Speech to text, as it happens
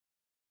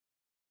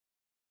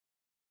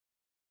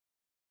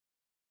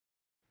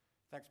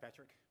Thanks,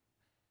 Patrick.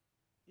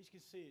 As you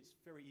can see, it's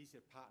very easy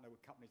to partner with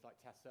companies like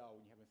Tassal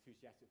when you have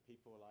enthusiastic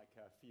people like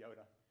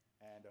Fiona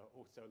and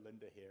also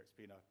Linda here. It's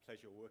been a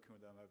pleasure working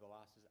with them over the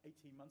last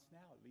 18 months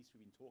now. At least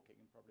we've been talking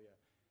and probably a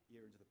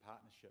year into the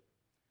partnership.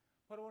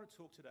 What I want to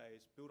talk today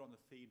is build on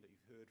the theme that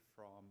you've heard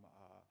from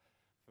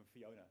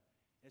Fiona.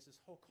 It's this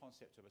whole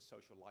concept of a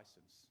social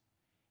license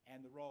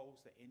and the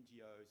roles that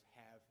NGOs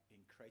have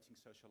in creating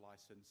social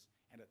license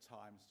and at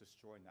times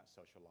destroying that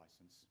social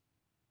license.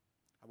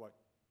 I won't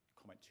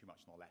comment too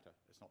much on the latter.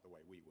 It's not the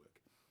way we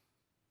work.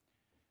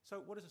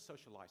 So what is a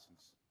social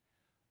license?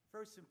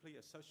 Very simply,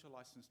 a social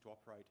license to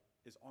operate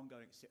is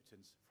ongoing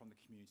acceptance from the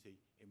community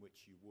in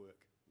which you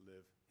work,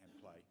 live and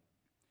play.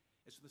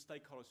 It's for the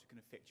stakeholders who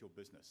can affect your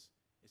business.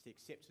 It's the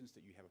acceptance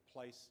that you have a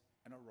place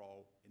and a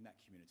role in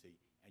that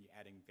community and you're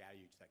adding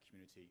value to that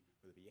community,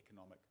 whether it be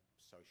economic,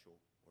 social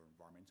or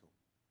environmental.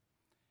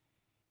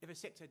 If a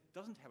sector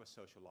doesn't have a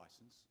social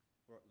license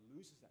or it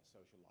loses that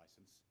social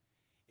license,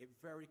 it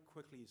very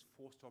quickly is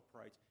forced to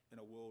operate in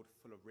a world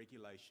full of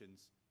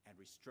regulations and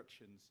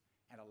restrictions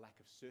and a lack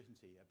of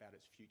certainty about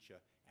its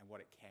future and what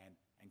it can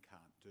and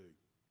can't do.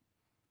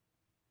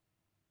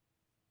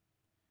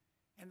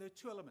 And there are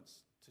two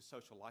elements to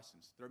social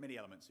license. There are many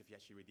elements if you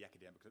actually read the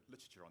academic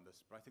literature on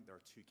this, but I think there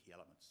are two key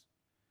elements.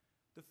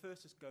 The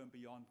first is going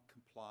beyond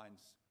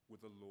compliance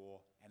with the law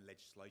and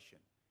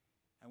legislation.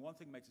 And one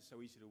thing that makes it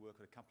so easy to work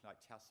with a company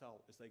like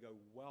Tassal is they go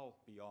well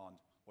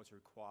beyond what's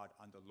required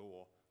under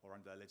law or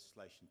under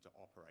legislation to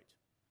operate.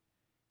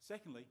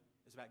 Secondly,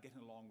 it's about getting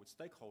along with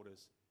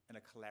stakeholders in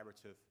a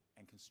collaborative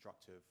and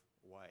constructive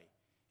way.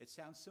 It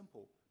sounds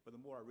simple, but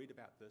the more I read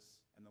about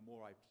this and the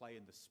more I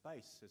play in the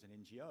space as an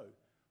NGO,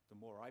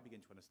 the more I begin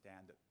to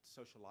understand that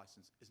social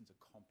license isn't a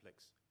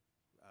complex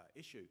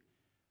issue,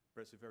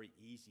 but it's a very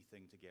easy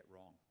thing to get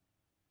wrong.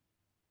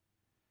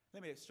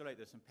 Let me illustrate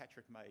this, and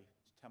Patrick may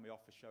tell me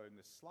off for showing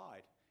this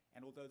slide.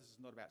 And although this is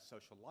not about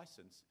social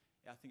license,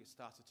 I think it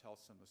starts to tell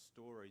some of the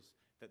stories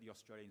that the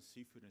Australian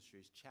seafood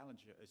industry is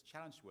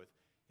challenged with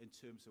in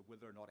terms of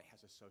whether or not it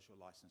has a social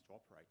license to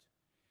operate.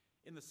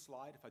 In the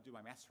slide, if I do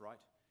my maths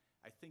right,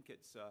 I think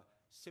it's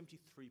 73%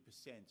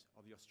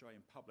 of the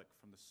Australian public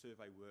from the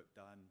survey work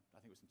done,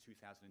 I think it was in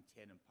 2010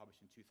 and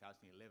published in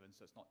 2011,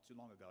 so it's not too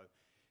long ago,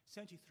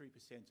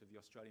 73% of the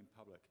Australian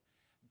public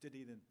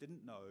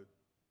didn't know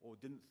or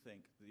didn't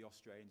think that the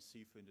Australian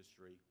seafood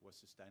industry was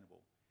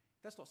sustainable.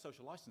 That's not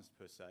social license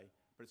per se,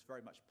 but it's very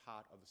much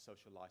part of the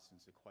social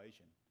license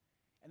equation.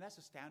 And that's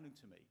astounding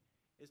to me,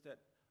 is that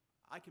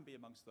I can be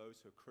amongst those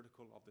who are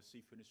critical of the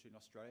seafood industry in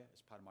Australia as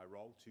part of my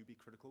role to be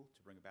critical,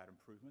 to bring about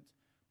improvement,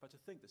 but to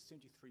think that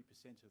 73%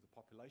 of the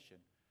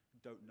population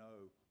don't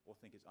know or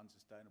think it's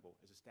unsustainable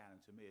is astounding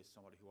to me as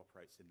somebody who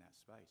operates in that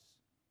space.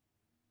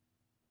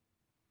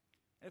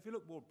 And if you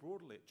look more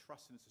broadly at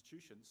trust in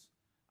institutions,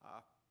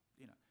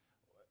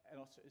 and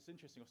also, it's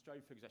interesting,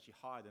 Australian figures are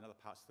actually higher than other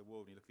parts of the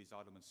world when you look at these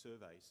Edelman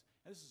surveys.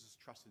 And this is just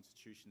trust in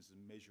institutions as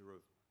a measure of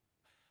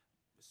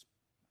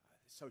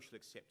social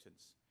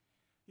acceptance.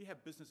 You have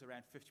business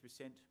around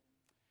 50%.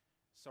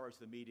 Sorry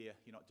to the media,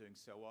 you're not doing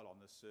so well on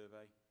this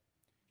survey.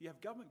 You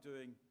have government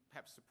doing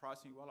perhaps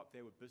surprisingly well up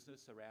there with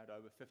business around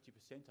over 50%.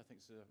 I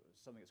think it's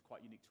something that's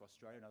quite unique to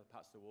Australia and other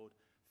parts of the world.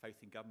 Faith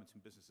in government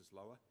and business is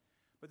lower.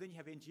 But then you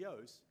have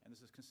NGOs, and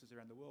this is considered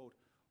around the world,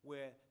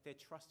 where their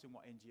trust in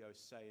what NGOs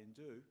say and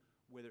do,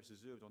 whether it's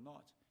deserved or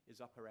not,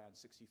 is up around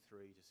 63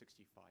 to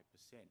 65%.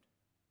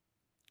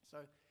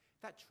 So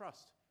that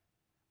trust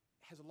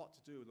has a lot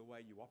to do with the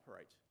way you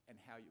operate and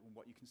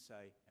what you can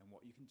say and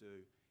what you can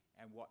do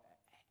and what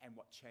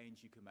change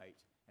you can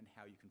make and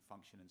how you can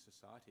function in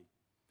society.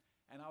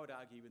 And I would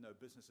argue, even though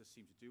businesses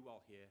seem to do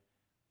well here,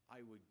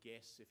 I would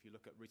guess if you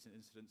look at recent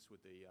incidents with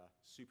the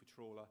super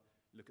trawler,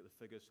 look at the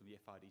figures from the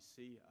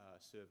FRDC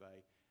survey,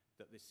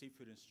 that the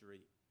seafood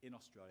industry in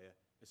Australia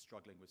is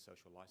struggling with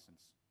social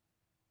license.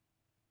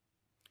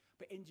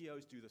 But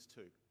NGOs do this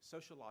too.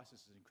 Social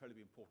license is incredibly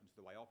important to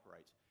the way I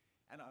operate.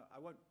 And I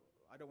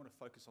don't want to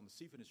focus on the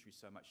seafood industry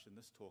so much in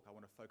this talk. I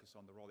want to focus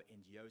on the role that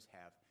NGOs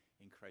have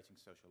in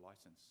creating social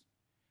license.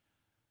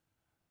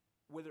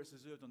 Whether it's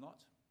deserved or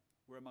not,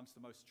 we're amongst the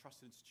most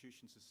trusted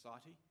institutions in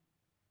society,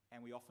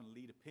 and we often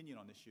lead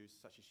opinion on issues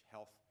such as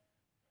health,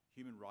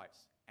 human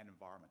rights, and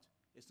environment.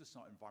 It's just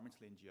not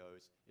environmental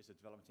NGOs, it's the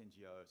development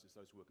NGOs, it's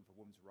those working for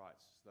women's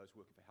rights, it's those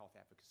working for health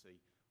advocacy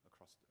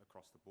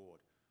across the board.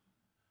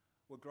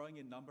 We're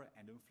growing in number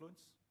and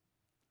influence.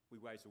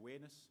 We raise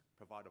awareness,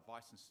 provide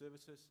advice and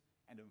services,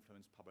 and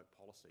influence public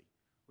policy.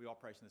 We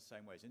operate in the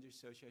same way as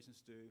industry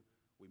associations do.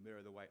 We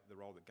mirror the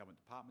role that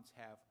government departments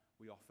have.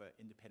 We offer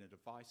independent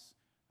advice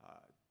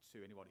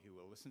to anybody who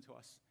will listen to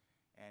us.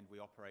 And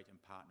we operate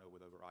and partner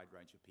with a wide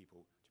range of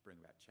people to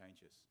bring about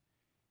changes.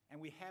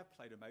 And we have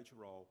played a major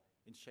role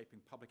in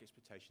shaping public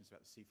expectations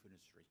about the seafood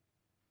industry.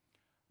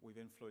 We've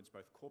influenced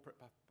both corporate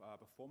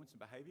performance and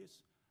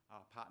behaviours,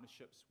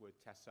 partnerships with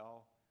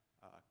Tassal,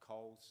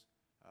 Coles,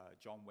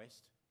 John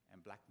West and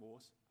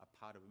Blackmores are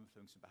part of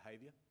influence and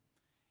behaviour.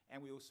 And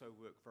we also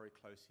work very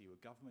closely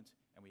with government,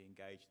 and we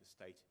engage the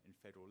state and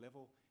federal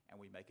level, and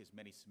we make as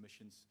many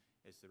submissions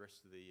as the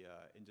rest of the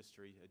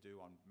industry do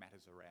on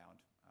matters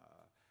around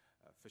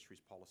fisheries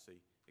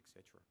policy,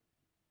 etc.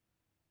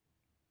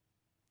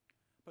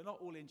 But not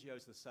all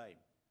NGOs are the same.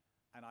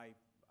 And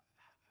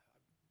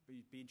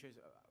be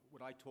interested,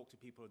 when I talk to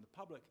people in the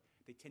public,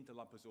 they tend to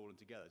lump us all in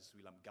together. So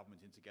we lump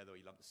government in together,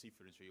 we lump the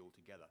seafood industry all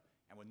together,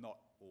 and we're not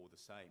all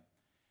the same.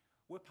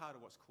 We're part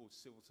of what's called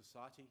civil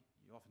society.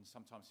 You often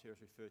sometimes hear us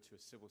referred to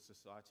as civil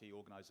society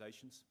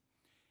organisations.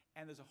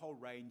 And there's a whole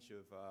range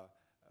of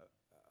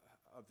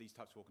these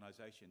types of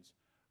organisations,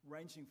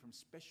 ranging from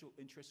special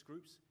interest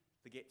groups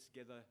that get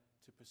together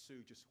to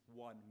pursue just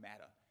one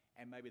matter.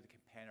 And maybe the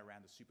campaign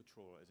around the super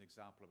trawler is an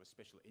example of a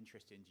special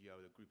interest NGO,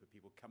 a group of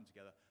people come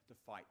together to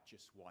fight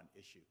just one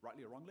issue.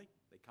 Rightly or wrongly,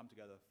 they come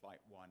together to fight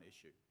one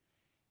issue.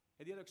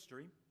 At the other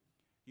extreme,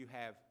 you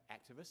have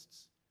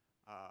activists.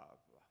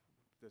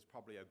 There's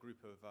probably a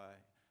group of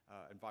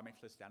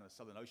environmentalists down in the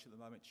Southern Ocean at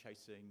the moment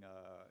chasing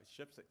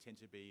ships that tend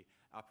to be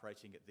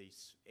operating at the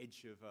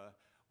edge of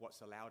what's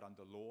allowed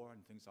under law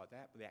and things like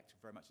that, but they act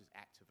very much as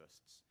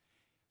activists.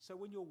 So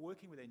when you're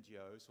working with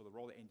NGOs, or the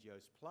role that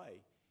NGOs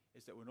play,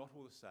 is that we're not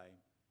all the same,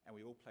 and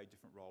we all play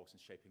different roles in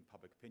shaping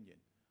public opinion.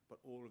 But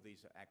all of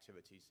these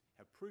activities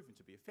have proven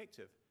to be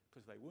effective,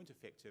 because if they weren't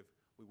effective,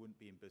 we wouldn't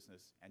be in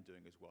business and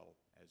doing as well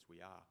as we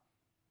are.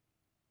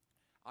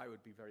 I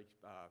would be very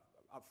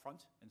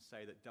upfront and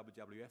say that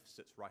WWF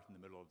sits right in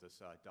the middle of this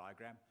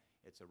diagram.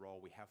 It's a role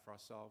we have for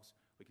ourselves.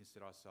 We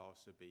consider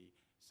ourselves to be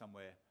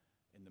somewhere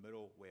in the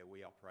middle where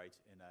we operate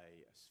in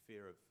a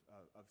sphere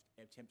of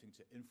attempting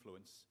to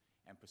influence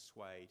and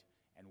persuade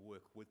and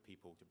work with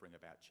people to bring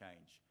about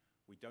change.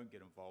 We don't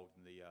get involved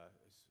in the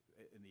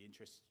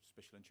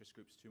special interest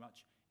groups too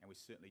much, and we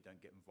certainly don't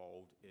get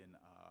involved in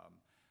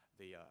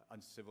the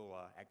uncivil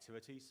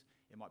activities.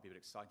 It might be a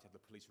bit exciting to have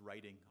the police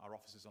raiding our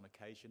offices on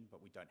occasion,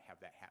 but we don't have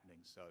that happening,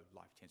 so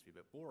life tends to be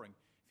a bit boring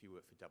if you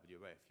work for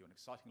WWF. If you want an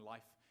exciting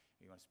life,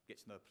 and you want to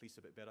get to know the police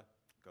a bit better,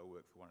 go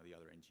work for one of the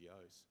other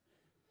NGOs.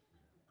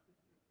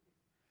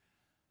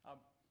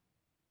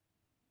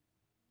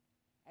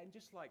 And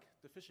just like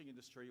the fishing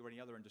industry or any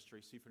other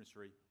industry, seafood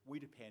industry,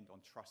 we depend on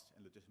trust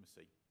and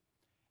legitimacy.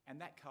 And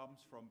that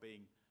comes from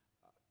being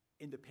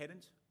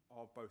independent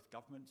of both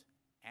government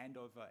and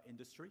of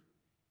industry.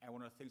 And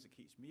one of the things that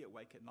keeps me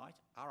awake at night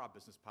are our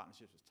business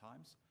partnerships at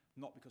times,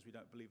 not because we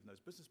don't believe in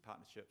those business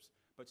partnerships,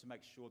 but to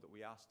make sure that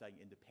we are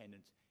staying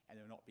independent and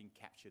they're not being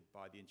captured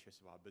by the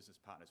interests of our business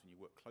partners. When you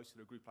work closer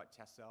to a group like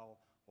Tassal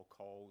or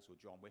Coles or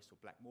John West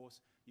or Blackmores,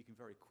 you can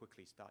very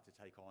quickly start to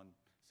take on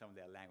some of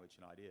their language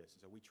and ideas. And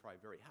so we try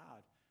very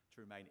hard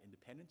to remain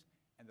independent,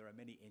 and there are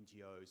many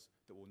NGOs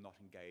that will not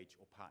engage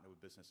or partner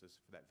with businesses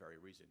for that very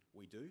reason.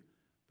 We do,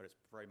 but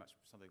it's very much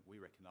something we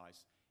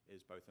recognise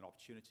is both an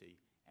opportunity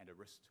and a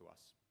risk to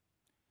us.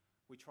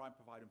 We try and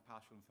provide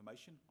impartial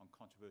information on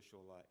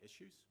controversial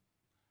issues,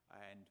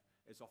 and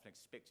it's often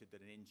expected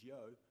that an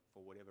NGO,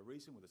 for whatever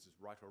reason, whether this is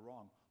right or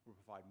wrong, will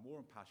provide more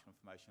impartial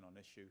information on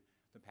an issue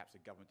than perhaps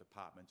a government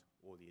department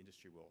or the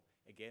industry will.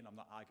 Again, I'm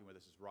not arguing whether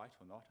this is right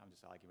or not, I'm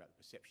just arguing about the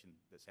perception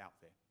that's out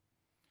there.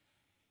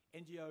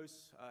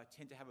 NGOs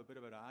tend to have a bit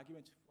of an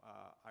argument.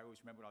 I always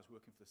remember when I was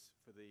working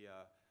for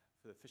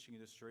the fishing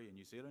industry in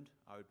New Zealand,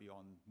 I would be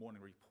on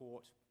Morning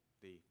Report,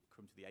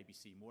 come to the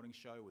ABC morning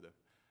show with a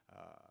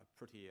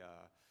pretty,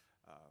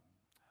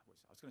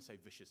 I was going to say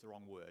vicious, the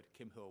wrong word.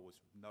 Kim Hill was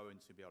known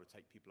to be able to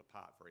take people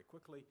apart very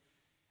quickly.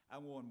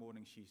 And one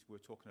morning we were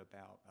talking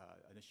about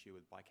an issue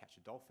with bycatcher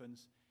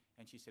dolphins,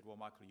 and she said, well,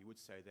 Michael, you would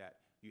say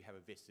that you have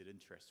a vested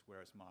interest,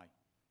 whereas my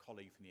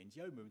colleague from the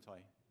NGO movement,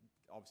 I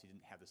obviously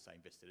didn't have the same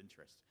vested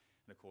interest.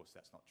 And of course,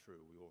 that's not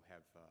true. We all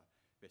have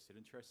vested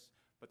interests.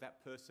 But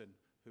that person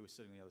who was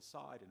sitting on the other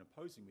side and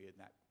opposing me in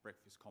that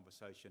breakfast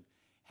conversation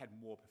had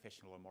more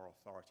professional and moral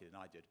authority than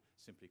I did,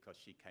 simply because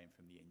she came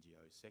from the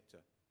NGO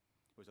sector.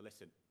 It was a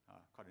lesson,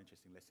 quite an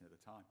interesting lesson at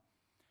the time.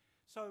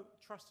 So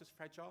trust is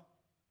fragile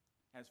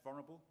and it's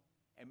vulnerable,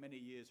 and many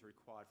years are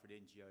required for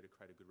an NGO to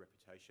create a good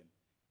reputation.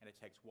 And it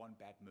takes one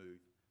bad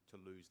move to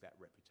lose that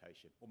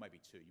reputation, or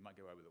maybe two. You might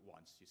get away with it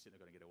once, you're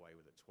certainly going to get away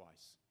with it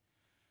twice.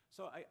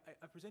 So I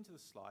presented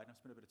this slide, and I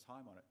spent a bit of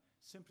time on it,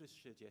 simply to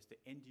suggest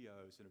that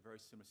NGOs are in a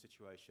very similar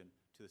situation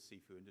to the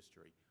seafood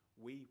industry.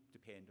 We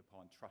depend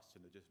upon trust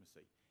and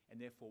legitimacy, and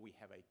therefore we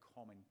have a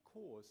common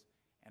cause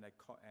and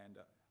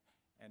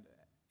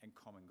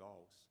common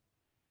goals.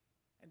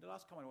 And the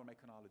last comment I want to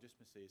make on our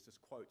legitimacy is this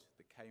quote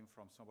that came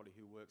from somebody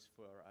who works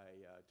for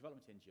a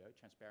development NGO,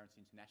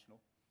 Transparency International,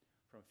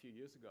 from a few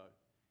years ago.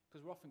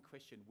 Because we're often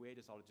questioned, where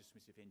does our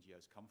legitimacy of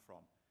NGOs come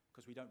from?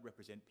 Because we don't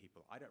represent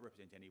people. I don't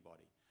represent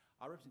anybody.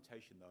 Our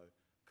representation, though,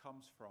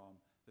 comes from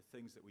the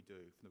things that we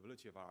do, from the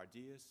validity of our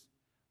ideas,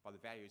 by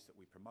the values that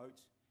we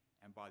promote,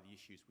 and by the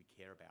issues we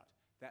care about.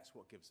 That's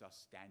what gives us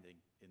standing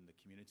in the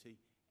community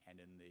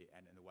and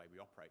in the way we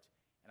operate.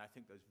 And I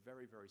think those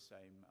very, very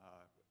same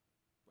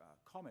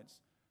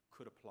comments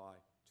could apply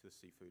to the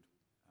seafood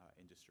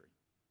industry.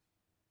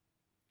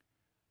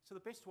 So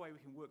the best way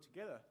we can work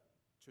together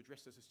to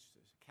address this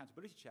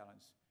accountability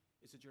challenge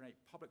is to generate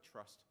public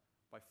trust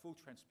by full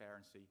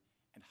transparency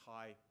and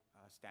high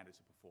standards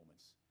of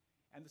performance.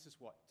 And this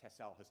is what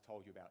Tassal has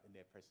told you about in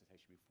their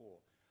presentation before.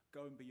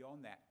 Going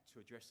beyond that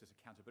to address this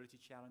accountability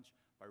challenge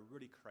by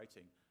really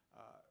creating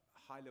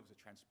high levels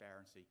of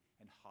transparency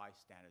and high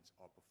standards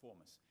of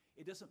performance.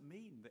 It doesn't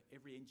mean that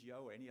every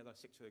NGO or any other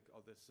sector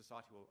of the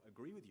society will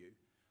agree with you,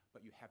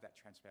 but you have that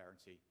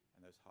transparency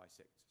and those high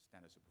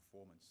standards of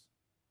performance.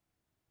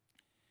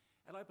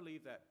 And I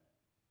believe that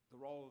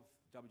the role of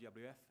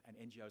WWF and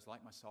NGOs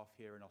like myself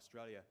here in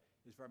Australia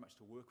is very much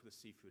to work with the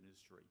seafood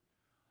industry.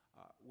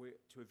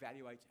 To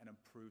evaluate and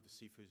improve the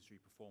seafood industry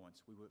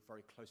performance. We work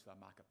very closely with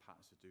our market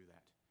partners to do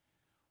that.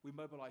 We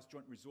mobilise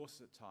joint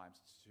resources at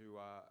times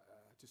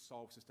to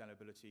solve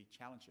sustainability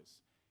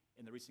challenges.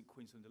 In the recent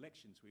Queensland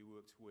elections, we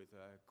worked with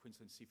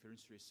Queensland Seafood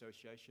Industry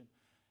Association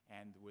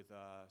and with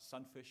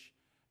Sunfish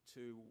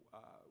to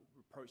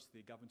approach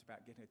the government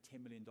about getting a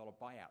 $10 million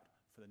buyout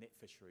for the net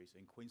fisheries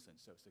in Queensland.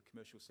 So it's the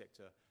commercial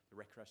sector, the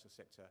recreational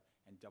sector,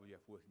 and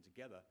WWF working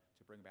together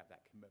to bring about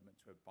that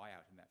commitment to a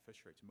buyout in that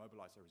fishery, to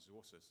mobilise their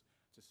resources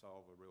to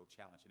solve a real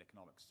challenge, an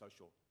economic,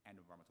 social, and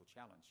environmental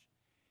challenge.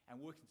 And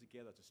working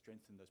together to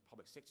strengthen those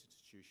public sector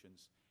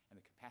institutions and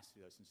the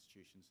capacity of those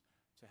institutions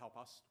to help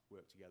us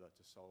work together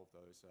to solve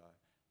those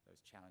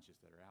challenges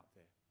that are out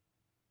there.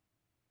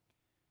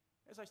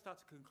 As I start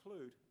to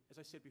conclude, as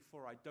I said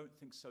before, I don't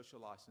think social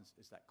license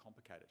is that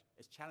complicated.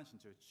 It's challenging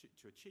to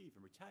achieve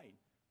and retain,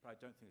 but I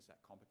don't think it's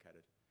that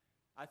complicated.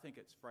 I think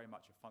it's very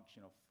much a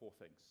function of four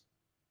things.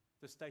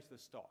 The state of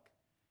the stock,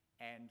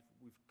 and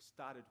we've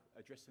started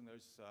addressing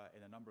those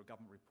in a number of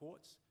government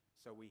reports,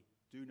 so we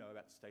do know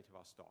about the state of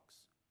our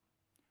stocks.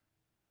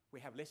 We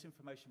have less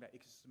information about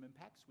ecosystem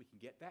impacts. We can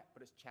get that,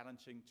 but it's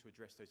challenging to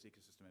address those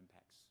ecosystem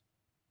impacts.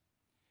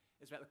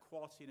 It's about the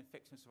quality and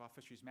effectiveness of our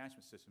fisheries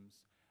management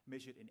systems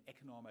measured in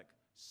economic,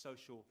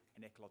 social,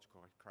 and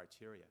ecological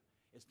criteria.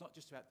 It's not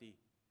just about the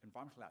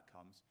environmental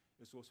outcomes,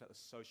 it's also about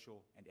the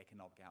social and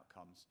economic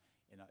outcomes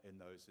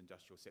in those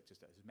industrial sectors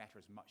that matter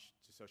as much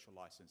to social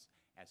license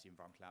as the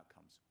environmental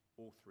outcomes.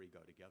 All three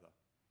go together.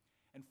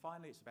 And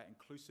finally, it's about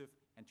inclusive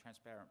and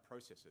transparent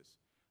processes,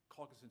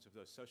 cognizant of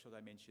those social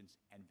dimensions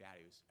and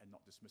values, and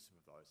not dismissive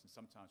of those. And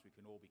sometimes we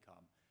can all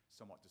become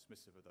somewhat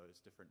dismissive of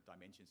those different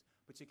dimensions,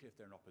 particularly if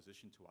they're in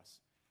opposition to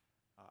us.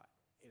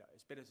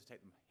 It's better to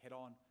take them head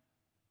on,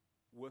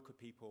 work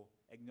with people,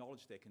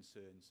 acknowledge their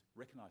concerns,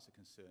 recognise their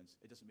concerns.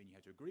 It doesn't mean you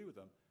have to agree with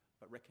them,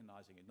 but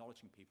recognising,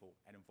 acknowledging people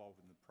and involved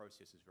in the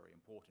process is very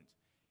important.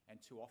 And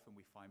too often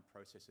we find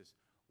processes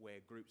where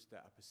groups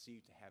that are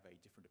perceived to have a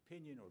different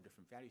opinion or a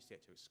different value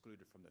set are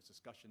excluded from those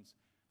discussions.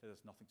 That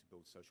does nothing to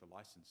build social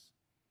licence.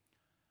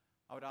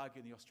 I would argue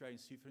in the Australian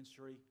seafood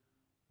industry,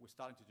 we're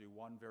starting to do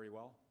one very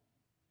well.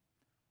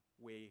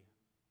 We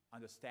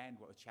understand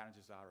what the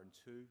challenges are in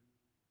two,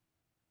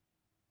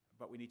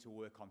 but we need to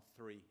work on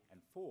 3 and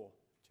 4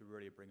 to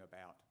really bring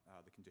about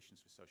the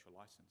conditions for social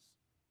licence.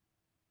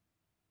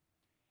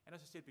 And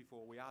as I said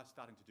before, we are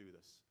starting to do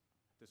this.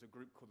 There's a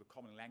group called the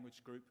Common Language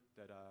Group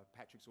that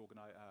Patrick's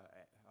organised,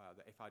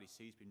 the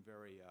FRDC has been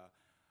very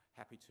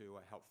happy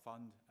to help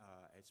fund.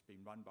 It's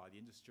been run by the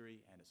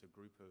industry, and it's a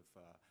group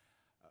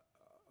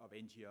of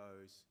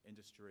NGOs,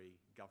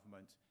 industry,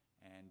 government,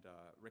 and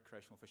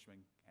recreational fishermen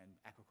and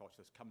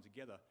aquaculture that's come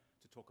together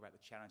to talk about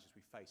the challenges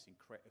we face in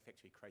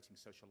effectively creating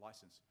social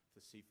licence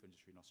for the seafood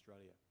industry in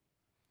Australia.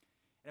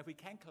 And if we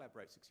can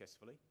collaborate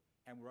successfully,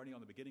 and we're only on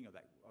the beginning of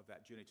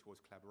that journey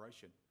towards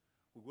collaboration,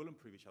 we will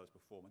improve each other's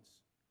performance.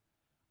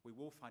 We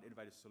will find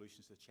innovative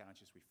solutions to the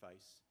challenges we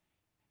face.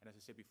 And as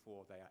I said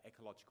before, they are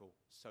ecological,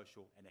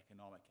 social, and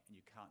economic, and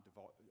you can't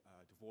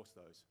divorce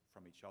those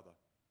from each other.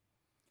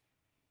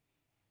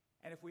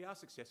 And if we are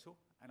successful,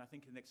 and I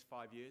think in the next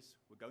 5 years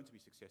we're going to be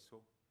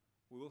successful,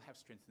 we will have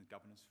strengthened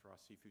governance for our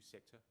seafood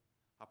sector,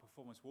 our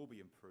performance will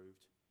be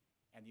improved,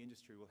 and the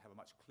industry will have a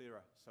much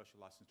clearer social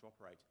licence to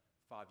operate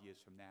 5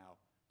 years from now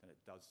than it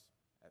does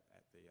at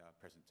the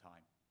present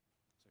time.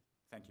 So,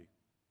 thank you.